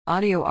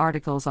Audio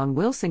articles on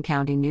Wilson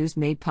County News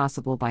made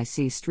possible by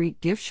C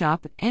Street Gift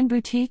Shop and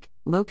Boutique,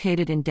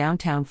 located in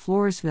downtown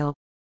Floresville.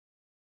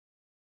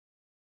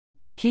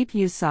 Keep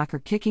youth soccer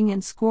kicking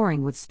and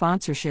scoring with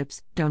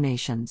sponsorships,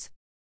 donations.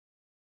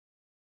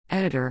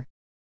 Editor: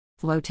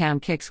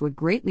 Flowtown Kicks would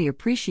greatly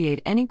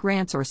appreciate any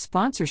grants or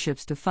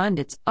sponsorships to fund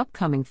its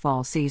upcoming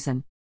fall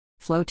season.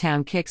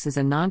 Flowtown Kicks is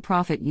a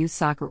nonprofit youth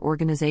soccer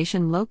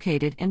organization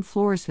located in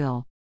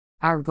Floresville.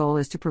 Our goal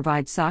is to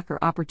provide soccer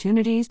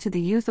opportunities to the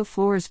youth of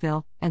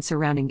Floresville and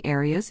surrounding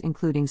areas,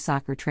 including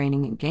soccer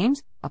training and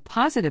games, a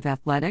positive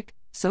athletic,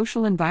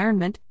 social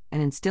environment,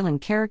 and instilling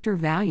character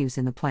values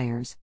in the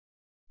players.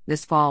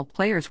 This fall,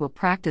 players will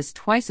practice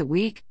twice a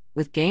week,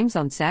 with games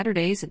on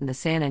Saturdays in the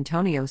San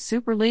Antonio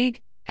Super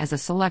League, as a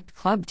select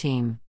club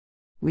team.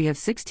 We have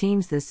 6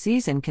 teams this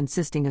season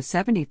consisting of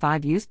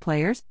 75 youth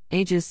players,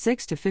 ages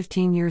 6 to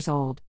 15 years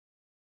old.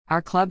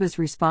 Our club is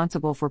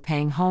responsible for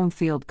paying home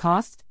field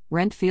costs,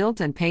 rent fields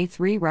and pay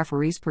 3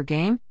 referees per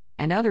game,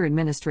 and other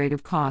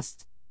administrative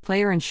costs,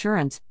 player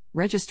insurance,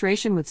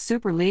 registration with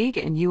Super League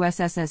and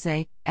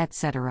USSSA,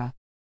 etc.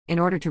 In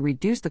order to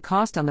reduce the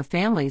cost on the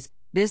families,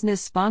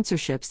 business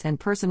sponsorships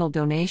and personal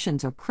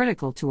donations are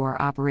critical to our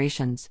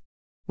operations.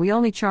 We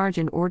only charge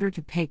in order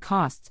to pay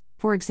costs.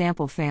 For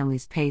example,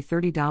 families pay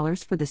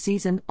 $30 for the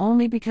season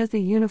only because the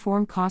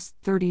uniform costs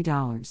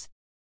 $30.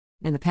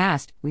 In the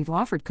past, we've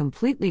offered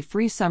completely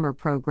free summer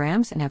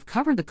programs and have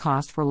covered the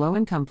cost for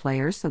low-income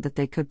players so that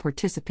they could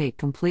participate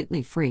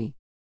completely free.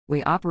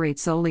 We operate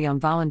solely on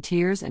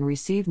volunteers and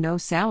receive no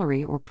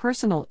salary or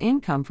personal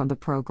income from the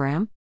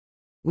program.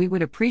 We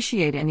would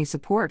appreciate any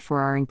support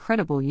for our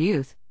incredible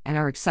youth, and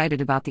are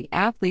excited about the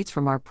athletes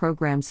from our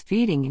programs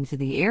feeding into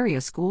the area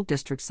school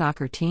district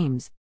soccer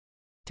teams.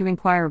 To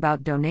inquire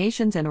about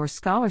donations and/or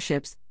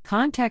scholarships,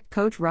 contact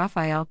Coach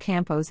Rafael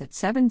Campos at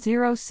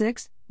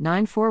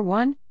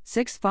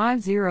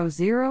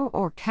 706-941-6500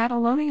 or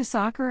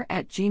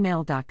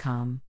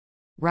cataloniasoccer@gmail.com.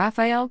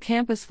 Rafael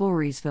Campos,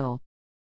 Floresville.